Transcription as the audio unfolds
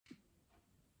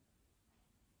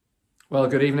Well,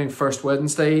 good evening, First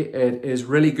Wednesday. It is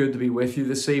really good to be with you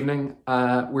this evening.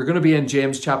 We're going to be in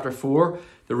James chapter 4.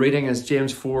 The reading is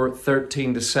James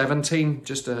 4:13 to 17,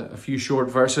 just a few short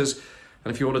verses.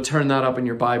 And if you want to turn that up in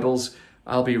your Bibles,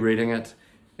 I'll be reading it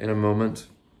in a moment.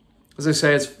 As I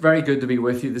say, it's very good to be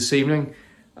with you this evening,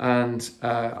 and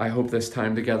I hope this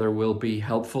time together will be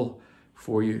helpful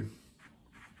for you.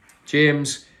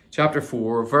 James Chapter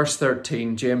 4, verse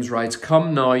 13, James writes,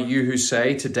 "Come now, you who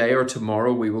say, today or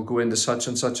tomorrow we will go into such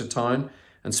and such a town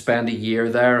and spend a year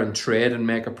there and trade and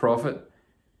make a profit.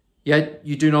 Yet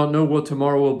you do not know what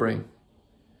tomorrow will bring.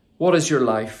 What is your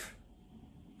life?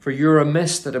 For you are a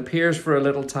mist that appears for a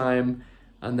little time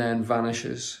and then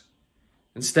vanishes.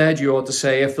 Instead, you ought to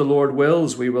say, if the Lord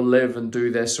wills, we will live and do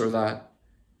this or that.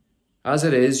 As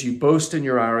it is, you boast in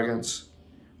your arrogance.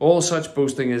 All such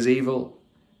boasting is evil.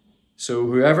 So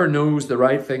whoever knows the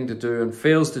right thing to do and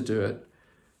fails to do it,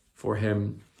 for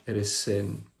him it is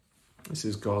sin." This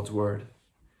is God's word.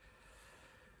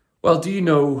 Well, do you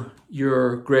know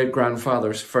your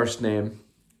great-grandfather's first name?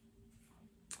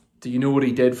 Do you know what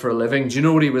he did for a living? Do you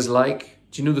know what he was like?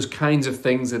 Do you know those kinds of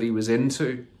things that he was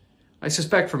into? I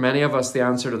suspect for many of us the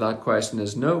answer to that question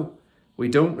is no. We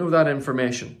don't know that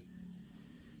information.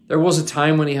 There was a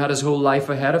time when he had his whole life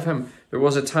ahead of him. There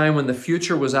was a time when the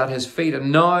future was at his feet. And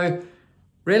now,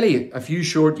 really, a few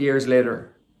short years later,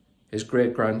 his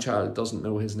great-grandchild doesn't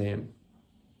know his name.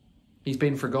 He's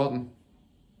been forgotten.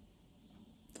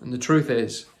 And the truth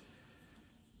is,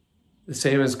 the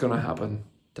same is going to happen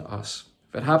to us.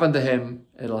 If it happened to him,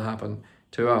 it'll happen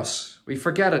to us. We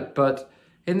forget it, but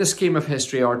in the scheme of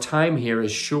history, our time here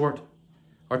is short.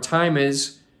 Our time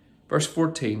is, verse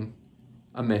 14,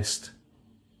 a mist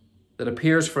that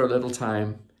appears for a little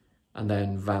time and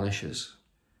then vanishes.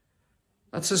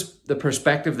 That's just the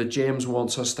perspective that James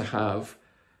wants us to have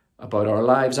about our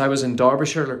lives. I was in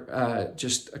Derbyshire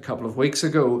just a couple of weeks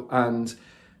ago, and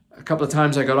a couple of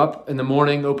times I got up in the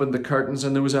morning, opened the curtains,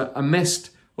 and there was a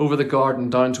mist over the garden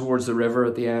down towards the river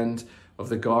at the end of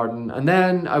the garden. And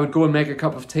then I would go and make a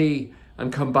cup of tea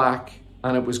and come back,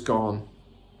 and it was gone.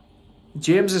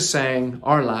 James is saying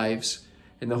our lives,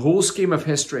 in the whole scheme of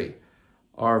history,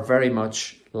 are very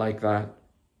much like that.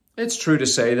 It's true to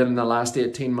say that in the last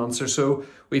 18 months or so,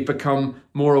 we've become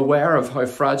more aware of how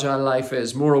fragile life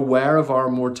is, more aware of our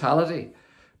mortality.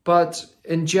 But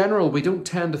in general, we don't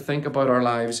tend to think about our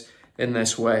lives in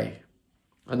this way.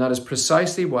 And that is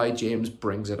precisely why James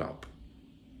brings it up.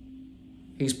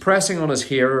 He's pressing on his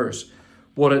hearers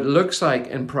what it looks like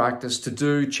in practice to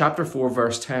do chapter 4,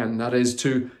 verse 10, that is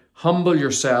to humble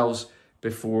yourselves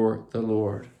before the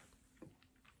Lord.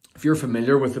 If you're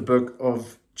familiar with the book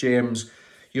of James,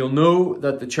 you'll know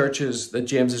that the churches that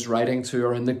James is writing to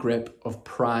are in the grip of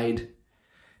pride.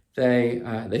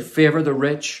 They favour the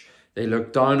rich. They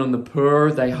look down on the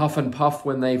poor. They huff and puff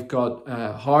when they've got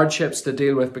hardships to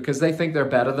deal with because they think they're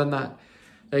better than that.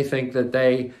 They think that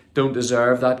they don't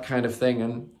deserve that kind of thing.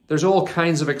 And there's all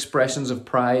kinds of expressions of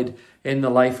pride in the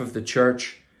life of the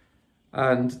church.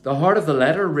 And the heart of the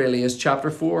letter really is chapter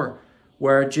 4,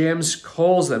 where James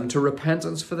calls them to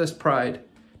repentance for this pride.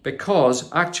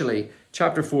 Because actually,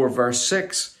 chapter 4, verse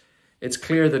 6, it's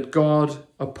clear that God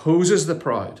opposes the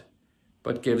proud,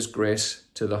 but gives grace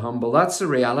to the humble. That's the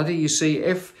reality. You see,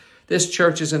 if this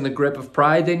church is in the grip of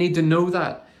pride, they need to know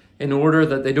that in order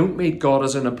that they don't meet God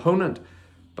as an opponent,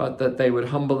 but that they would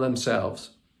humble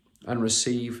themselves and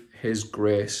receive his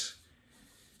grace.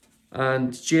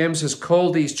 And James has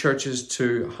called these churches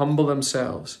to humble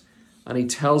themselves, and he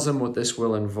tells them what this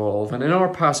will involve. And in our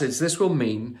passage, this will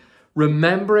mean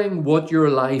remembering what your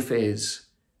life is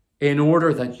in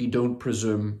order that you don't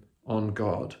presume on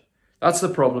God. That's the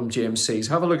problem James sees.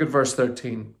 Have a look at verse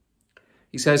 13.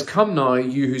 He says, "Come now,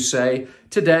 you who say,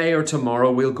 today or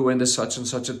tomorrow we'll go into such and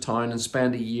such a town and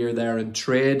spend a year there and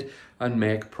trade and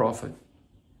make profit."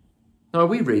 Now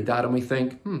we read that and we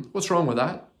think, what's wrong with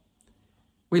that?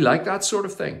 We like that sort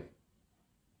of thing.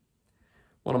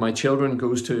 One of my children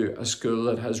goes to a school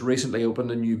that has recently opened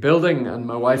a new building, and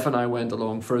my wife and I went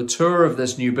along for a tour of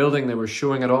this new building. They were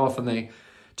showing it off, and they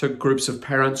took groups of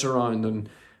parents around and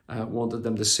wanted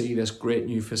them to see this great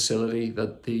new facility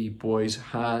that the boys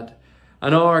had.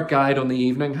 And our guide on the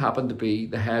evening happened to be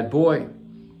the head boy.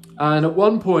 And at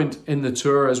one point in the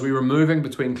tour, as we were moving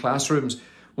between classrooms,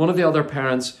 one of the other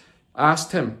parents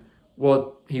asked him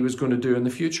what he was going to do in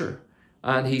the future.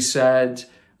 And he said,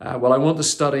 well, I want to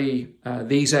study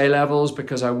these A-levels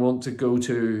because I want to go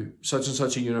to such and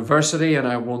such a university, and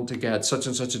I want to get such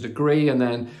and such a degree and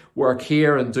then work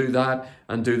here and do that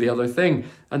and do the other thing.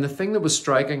 And the thing that was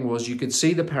striking was you could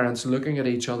see the parents looking at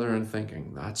each other and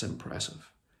thinking, that's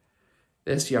impressive.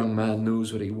 This young man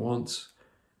knows what he wants.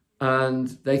 And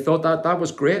they thought that that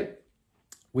was great.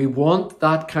 We want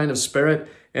that kind of spirit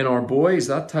in our boys,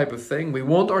 that type of thing. We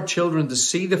want our children to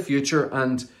see the future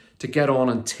and to get on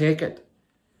and take it.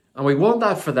 And we want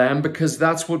that for them because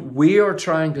that's what we are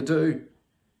trying to do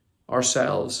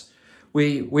ourselves.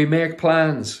 We make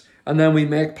plans, and then we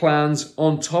make plans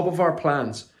on top of our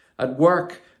plans at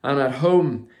work and at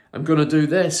home. I'm going to do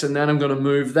this, and then I'm going to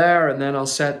move there, and then I'll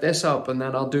set this up, and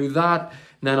then I'll do that,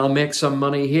 and then I'll make some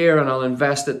money here, and I'll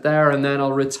invest it there, and then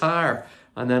I'll retire,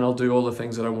 and then I'll do all the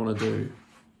things that I want to do.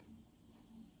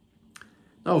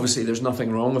 Obviously, there's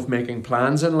nothing wrong with making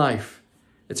plans in life.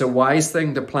 It's a wise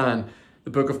thing to plan. The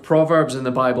book of Proverbs in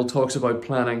the Bible talks about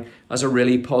planning as a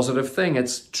really positive thing.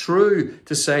 It's true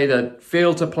to say that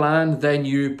fail to plan, then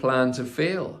you plan to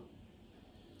fail.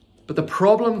 But the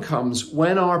problem comes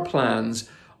when our plans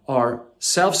are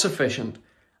self-sufficient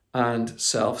and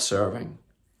self-serving.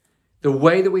 The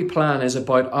way that we plan is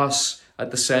about us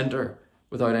at the center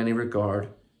without any regard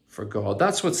for God.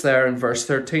 That's what's there in verse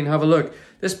 13. Have a look.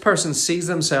 This person sees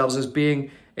themselves as being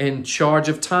in charge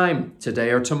of time today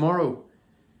or tomorrow.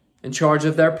 In charge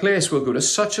of their place. We'll go to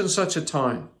such and such a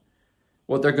town.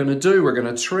 What they're going to do, we're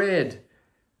going to trade.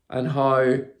 And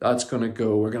how that's going to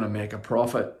go, we're going to make a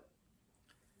profit.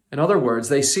 In other words,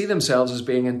 they see themselves as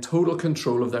being in total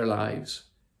control of their lives.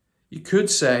 You could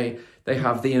say they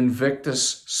have the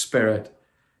Invictus spirit.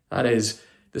 That is,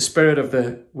 the spirit of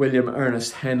the William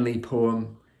Ernest Henley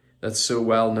poem that's so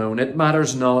well known. It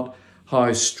matters not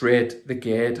how straight the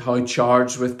gate, how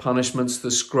charged with punishments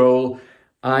the scroll.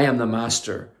 I am the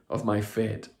master of my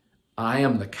fate. I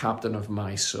am the captain of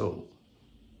my soul.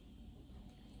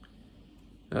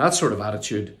 Now, that sort of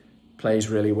attitude plays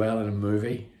really well in a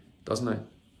movie, doesn't it?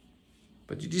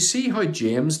 But did you see how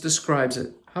James describes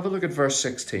it? Have a look at verse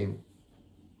 16.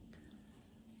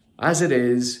 As it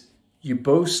is, you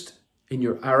boast in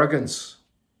your arrogance.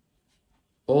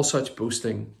 All such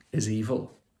boasting is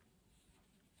evil.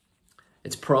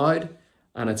 It's proud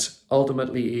and it's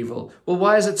ultimately evil. Well,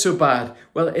 why is it so bad?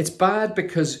 Well, it's bad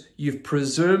because you've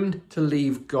presumed to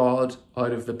leave God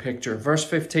out of the picture. Verse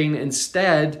 15,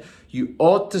 instead, you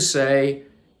ought to say,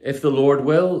 if the Lord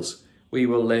wills, we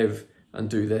will live and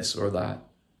do this or that.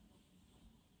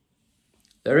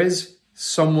 There is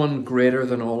someone greater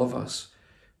than all of us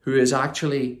who is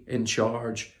actually in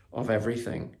charge of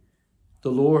everything.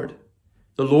 The Lord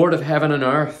of heaven and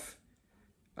earth.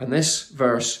 And this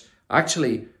verse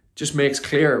actually just makes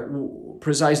clear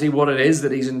precisely what it is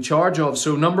that he's in charge of.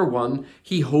 So number one,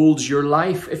 he holds your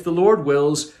life. If the Lord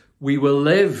wills, we will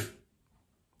live.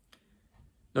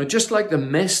 Now, just like the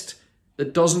mist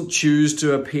that doesn't choose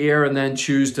to appear and then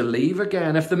choose to leave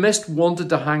again, if the mist wanted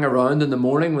to hang around in the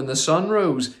morning when the sun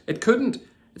rose, it couldn't.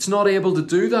 It's not able to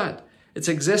do that. Its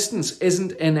existence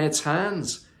isn't in its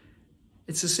hands.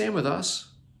 It's the same with us.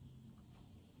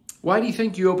 Why do you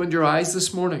think you opened your eyes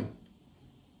this morning?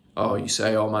 Oh, you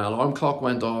say, oh, my alarm clock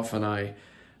went off and I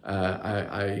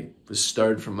was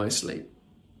stirred from my sleep.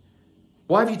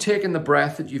 Why have you taken the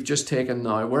breath that you've just taken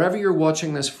now? Wherever you're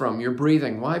watching this from, you're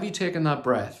breathing. Why have you taken that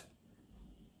breath?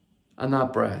 And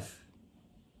that breath?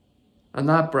 And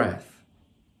that breath?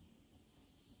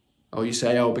 Oh, you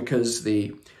say, oh, because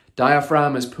the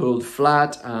diaphragm is pulled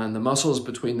flat and the muscles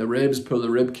between the ribs pull the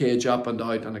rib cage up and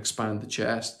out and expand the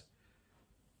chest.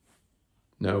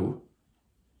 No.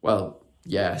 Well,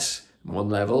 yes, on one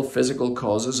level, physical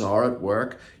causes are at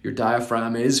work. Your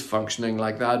diaphragm is functioning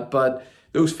like that, but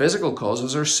those physical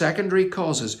causes are secondary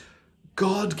causes.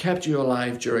 God kept you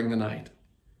alive during the night.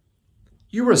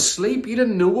 You were asleep. You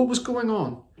didn't know what was going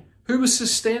on. Who was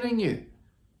sustaining you?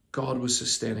 God was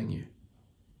sustaining you.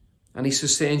 And he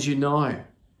sustains you now.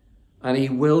 And he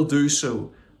will do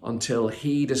so until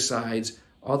he decides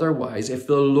otherwise. If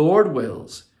the Lord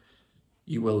wills,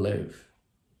 you will live.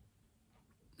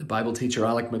 The Bible teacher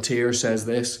Alec Mateer says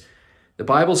this. The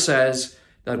Bible says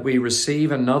that we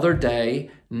receive another day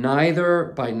neither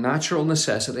by natural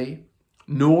necessity,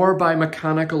 nor by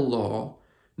mechanical law,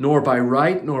 nor by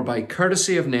right, nor by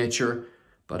courtesy of nature,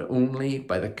 but only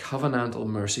by the covenantal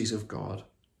mercies of God.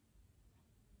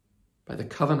 By the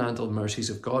covenantal mercies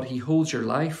of God, he holds your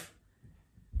life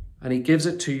and he gives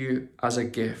it to you as a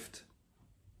gift.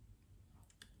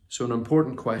 So an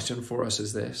important question for us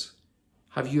is this.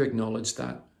 Have you acknowledged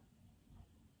that?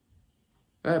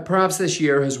 Perhaps this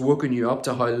year has woken you up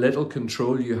to how little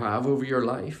control you have over your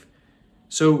life.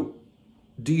 So,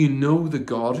 do you know the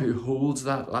God who holds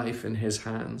that life in his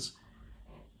hands?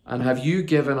 And have you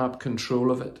given up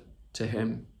control of it to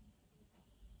him?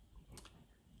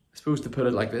 I suppose to put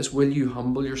it like this, will you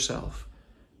humble yourself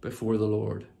before the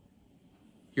Lord?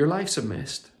 Your life's a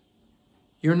mist.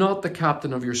 You're not the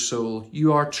captain of your soul.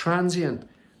 You are transient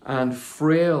and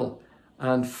frail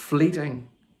and fleeting.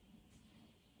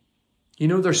 You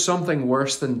know, there's something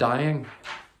worse than dying.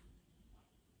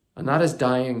 And that is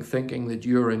dying thinking that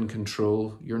you're in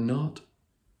control. You're not.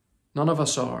 None of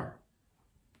us are.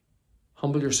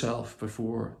 Humble yourself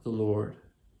before the Lord.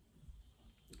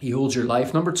 He holds your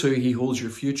life. Number 2, he holds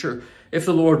your future. If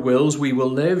the Lord wills, we will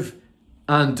live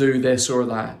and do this or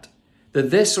that. The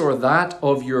this or that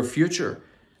of your future,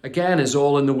 again, is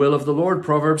all in the will of the Lord.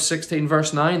 Proverbs 16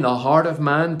 verse 9, the heart of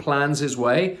man plans his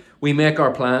way. We make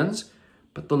our plans,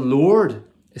 but the Lord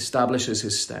establishes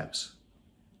his steps.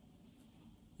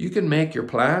 You can make your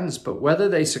plans, but whether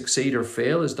they succeed or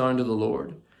fail is down to the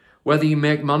Lord. Whether you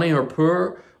make money or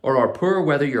are poor,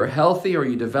 whether you're healthy or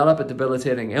you develop a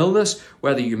debilitating illness,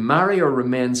 whether you marry or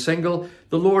remain single,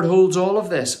 the Lord holds all of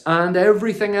this and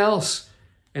everything else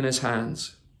in his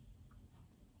hands.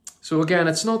 So again,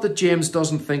 it's not that James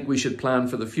doesn't think we should plan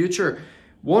for the future.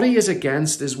 What he is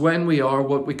against is when we are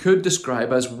what we could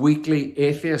describe as weakly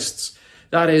atheists.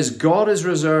 That is, God is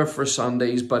reserved for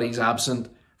Sundays, but he's absent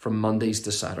from Mondays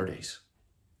to Saturdays.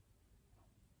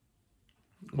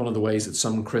 One of the ways that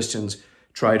some Christians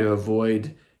try to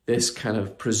avoid this kind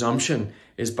of presumption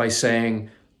is by saying,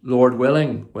 Lord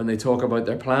willing, when they talk about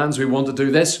their plans. We want to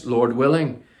do this, Lord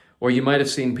willing. Or you might have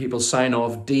seen people sign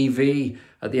off DV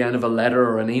at the end of a letter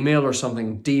or an email or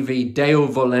something. DV, Deo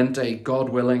Volente, God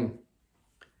willing.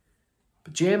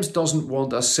 But James doesn't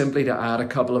want us simply to add a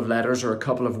couple of letters or a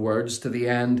couple of words to the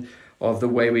end of the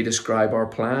way we describe our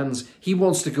plans. He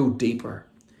wants to go deeper.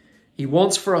 He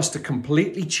wants for us to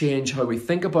completely change how we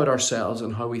think about ourselves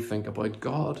and how we think about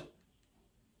God.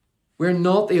 We're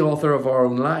not the author of our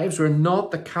own lives. We're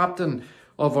not the captain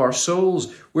of our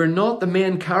souls. We're not the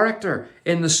main character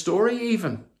in the story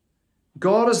even.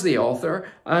 God is the author,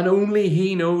 and only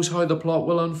he knows how the plot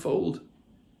will unfold.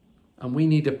 And we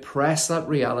need to press that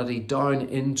reality down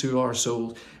into our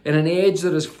souls. In an age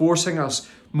that is forcing us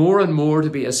more and more to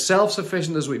be as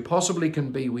self-sufficient as we possibly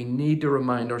can be, we need to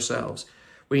remind ourselves.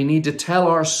 We need to tell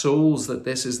our souls that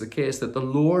this is the case, that the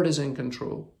Lord is in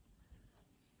control.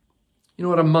 You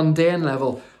know, at a mundane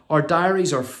level, our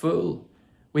diaries are full.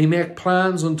 We make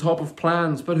plans on top of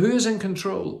plans, but who is in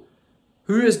control?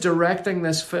 Who is directing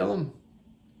this film?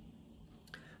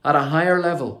 At a higher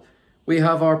level, we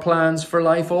have our plans for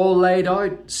life all laid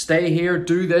out. Stay here,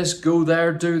 do this, go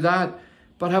there, do that.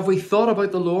 But have we thought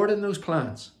about the Lord in those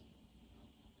plans?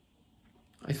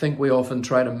 I think we often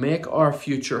try to make our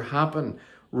future happen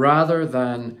rather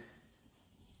than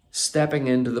stepping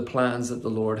into the plans that the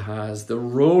Lord has, the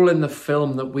role in the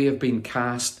film that we have been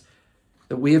cast,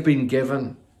 that we have been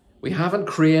given. We haven't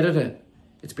created it.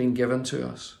 It's been given to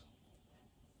us.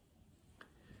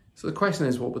 So the question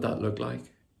is, what would that look like?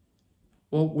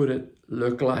 What would it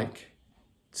look like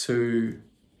to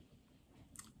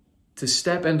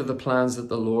step into the plans that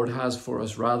the Lord has for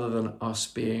us rather than us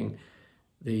being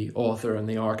the author and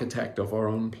the architect of our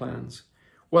own plans?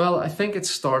 Well, I think it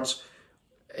starts,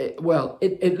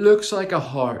 it looks like a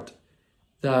heart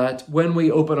that when we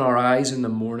open our eyes in the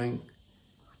morning,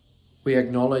 we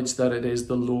acknowledge that it is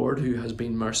the Lord who has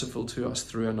been merciful to us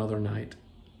through another night.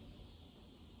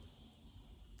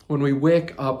 When we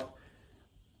wake up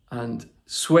and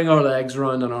swing our legs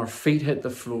around and our feet hit the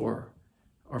floor,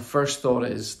 our first thought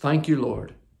is, thank you,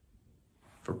 Lord,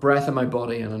 for breath in my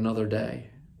body and another day.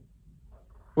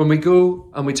 When we go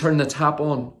and we turn the tap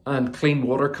on and clean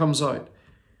water comes out,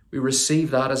 we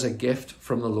receive that as a gift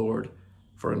from the Lord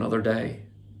for another day.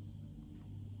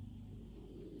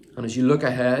 And as you look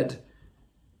ahead,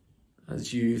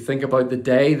 as you think about the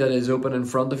day that is open in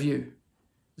front of you,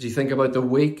 as you think about the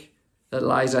week that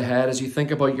lies ahead, as you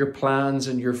think about your plans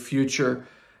and your future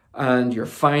and your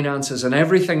finances and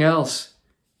everything else,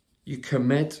 you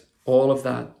commit all of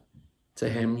that to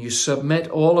him. You submit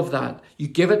all of that. You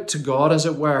give it to God, as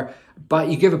it were, but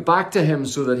you give it back to him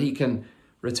so that he can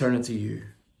return it to you.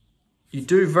 You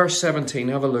do verse 17,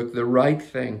 have a look, the right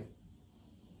thing.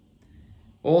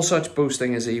 All such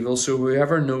boasting is evil, so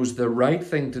whoever knows the right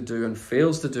thing to do and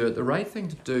fails to do it, the right thing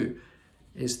to do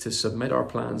is to submit our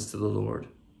plans to the Lord.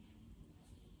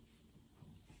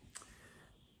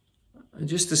 And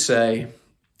just to say,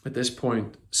 at this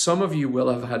point, some of you will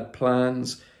have had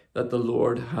plans that the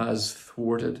Lord has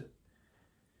thwarted.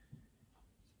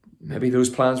 Maybe those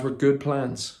plans were good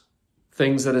plans.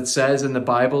 Things that it says in the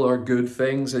Bible are good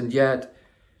things, and yet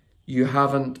you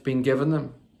haven't been given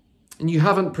them. And you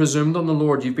haven't presumed on the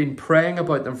Lord. You've been praying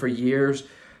about them for years,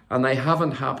 and they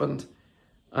haven't happened.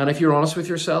 And if you're honest with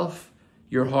yourself,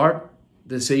 your heart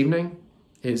this evening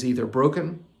is either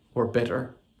broken or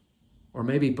bitter, or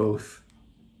maybe both.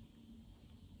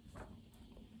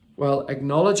 Well,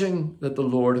 acknowledging that the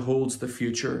Lord holds the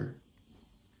future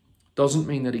doesn't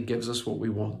mean that he gives us what we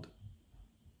want.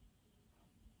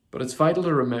 But it's vital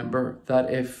to remember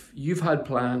that if you've had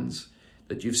plans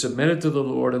that you've submitted to the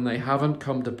Lord and they haven't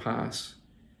come to pass,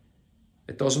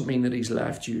 it doesn't mean that he's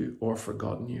left you or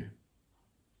forgotten you.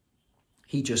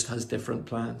 He just has different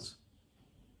plans.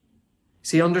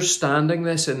 See, understanding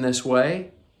this in this way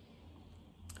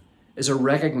is a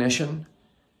recognition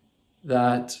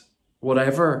that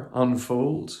whatever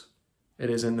unfolds, it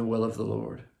is in the will of the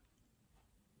Lord.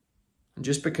 And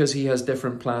just because he has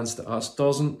different plans to us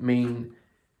doesn't mean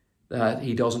that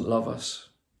he doesn't love us.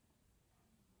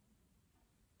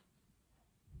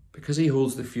 Because he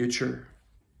holds the future,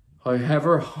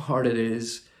 however hard it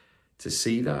is to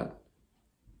see that,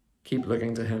 keep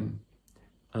looking to him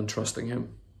and trusting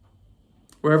him.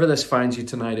 Wherever this finds you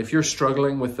tonight, if you're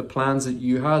struggling with the plans that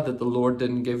you had that the Lord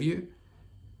didn't give you,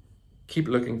 keep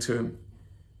looking to him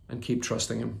and keep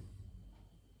trusting him.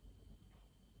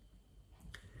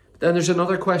 Then there's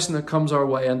another question that comes our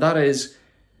way, and that is,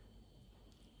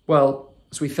 well,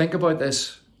 as we think about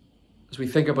this, as we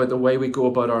think about the way we go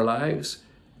about our lives,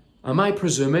 am I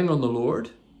presuming on the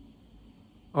Lord?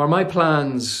 Are my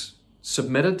plans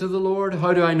submitted to the Lord?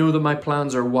 How do I know that my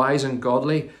plans are wise and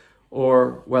godly,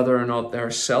 or whether or not they're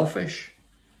selfish?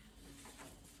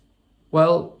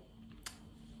 Well,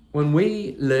 when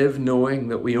we live knowing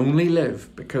that we only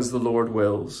live because the Lord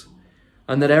wills,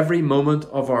 and that every moment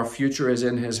of our future is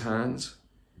in his hands,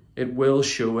 it will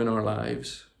show in our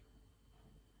lives.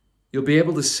 You'll be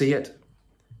able to see it.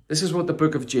 This is what the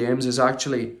book of James is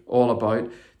actually all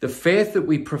about. The faith that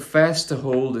we profess to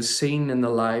hold is seen in the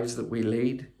lives that we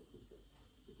lead.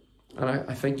 And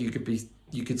I think you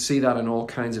could see that in all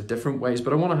kinds of different ways.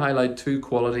 But I want to highlight two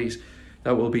qualities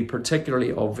that will be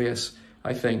particularly obvious,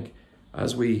 I think,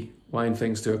 as we wind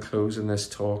things to a close in this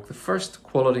talk. The first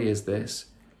quality is this: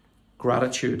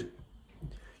 gratitude.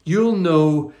 You'll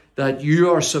know that you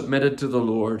are submitted to the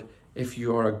Lord if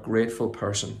you are a grateful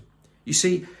person. You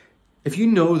see, if you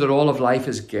know that all of life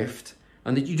is gift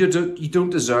and that you don't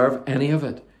deserve any of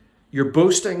it, your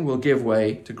boasting will give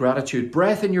way to gratitude.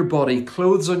 Breath in your body,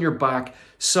 clothes on your back,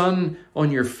 sun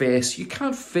on your face. You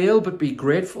can't fail but be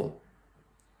grateful.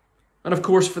 And of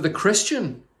course, for the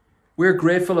Christian, we're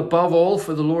grateful above all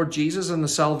for the Lord Jesus and the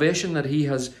salvation that he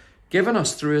has given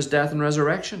us through his death and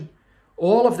resurrection.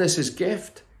 All of this is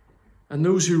gift. And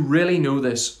those who really know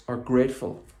this are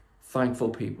grateful, thankful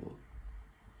people.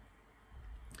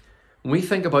 When we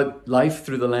think about life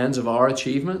through the lens of our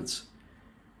achievements,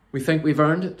 we think we've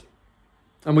earned it.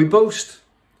 And we boast.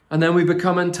 And then we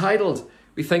become entitled.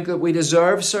 We think that we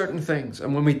deserve certain things.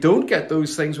 And when we don't get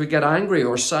those things, we get angry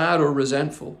or sad or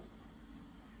resentful.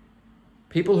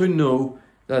 People who know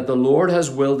that the Lord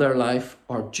has willed their life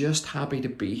are just happy to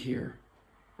be here.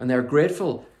 And they're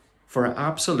grateful for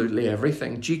absolutely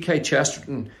everything. G.K.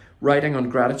 Chesterton, writing on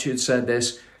gratitude, said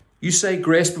this: "You say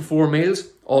grace before meals,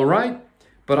 all right.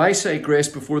 But I say grace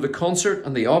before the concert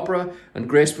and the opera, and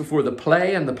grace before the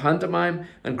play and the pantomime,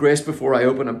 and grace before I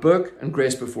open a book, and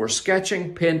grace before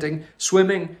sketching, painting,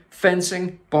 swimming,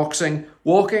 fencing, boxing,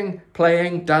 walking,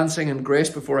 playing, dancing, and grace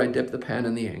before I dip the pen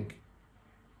in the ink."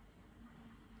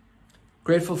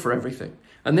 Grateful for everything.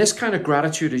 And this kind of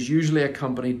gratitude is usually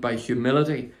accompanied by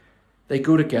humility. They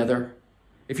go together.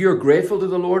 If you're grateful to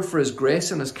the Lord for his grace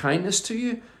and his kindness to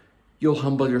you, you'll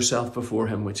humble yourself before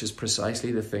him, which is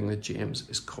precisely the thing that James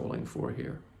is calling for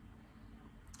here.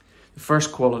 The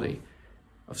first quality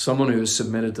of someone who is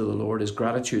submitted to the Lord is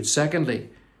gratitude. Secondly,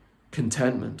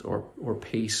 contentment or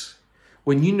peace.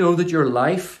 When you know that your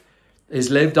life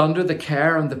is lived under the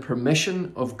care and the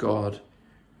permission of God,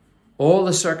 all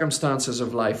the circumstances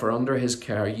of life are under his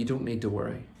care, you don't need to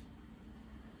worry.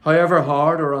 However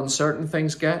hard or uncertain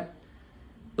things get,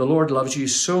 the Lord loves you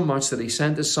so much that he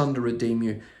sent his Son to redeem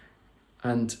you.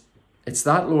 And it's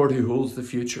that Lord who holds the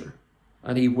future,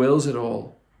 and he wills it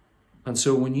all. And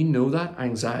so when you know that,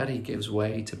 anxiety gives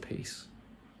way to peace.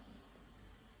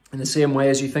 In the same way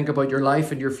as you think about your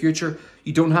life and your future,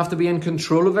 you don't have to be in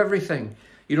control of everything.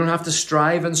 You don't have to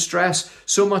strive and stress.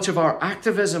 So much of our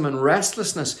activism and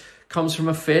restlessness comes from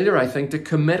a failure, I think, to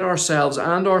commit ourselves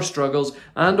and our struggles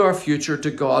and our future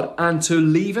to God and to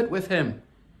leave it with him.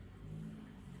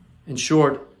 In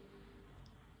short,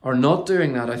 our not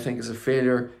doing that, I think, is a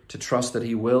failure to trust that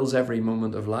he wills every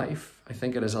moment of life. I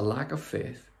think it is a lack of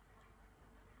faith.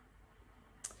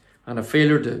 And a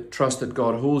failure to trust that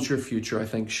God holds your future, I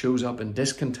think, shows up in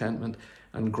discontentment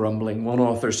and grumbling. One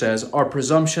author says, "Our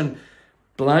presumption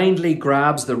blindly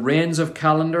grabs the reins of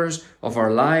calendars, of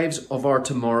our lives, of our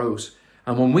tomorrows.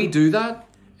 And when we do that,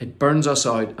 it burns us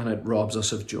out and it robs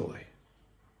us of joy."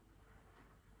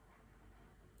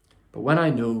 But when I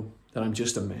know that I'm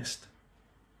just a mist,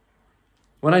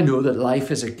 when I know that life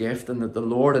is a gift and that the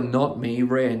Lord and not me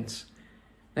reigns,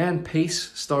 then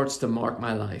peace starts to mark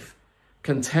my life.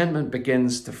 Contentment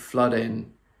begins to flood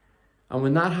in. And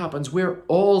when that happens, we're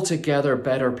altogether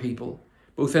better people,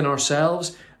 both in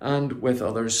ourselves and with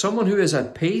others. Someone who is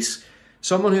at peace,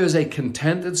 someone who is a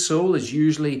contented soul, is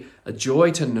usually a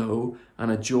joy to know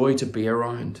and a joy to be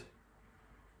around.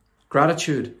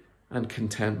 Gratitude and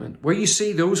contentment. Where you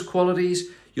see those qualities,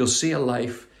 you'll see a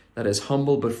life that is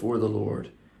humble before the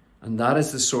Lord. And that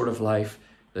is the sort of life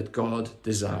that God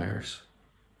desires.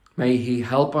 May he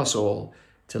help us all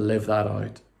to live that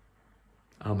out.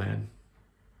 Amen.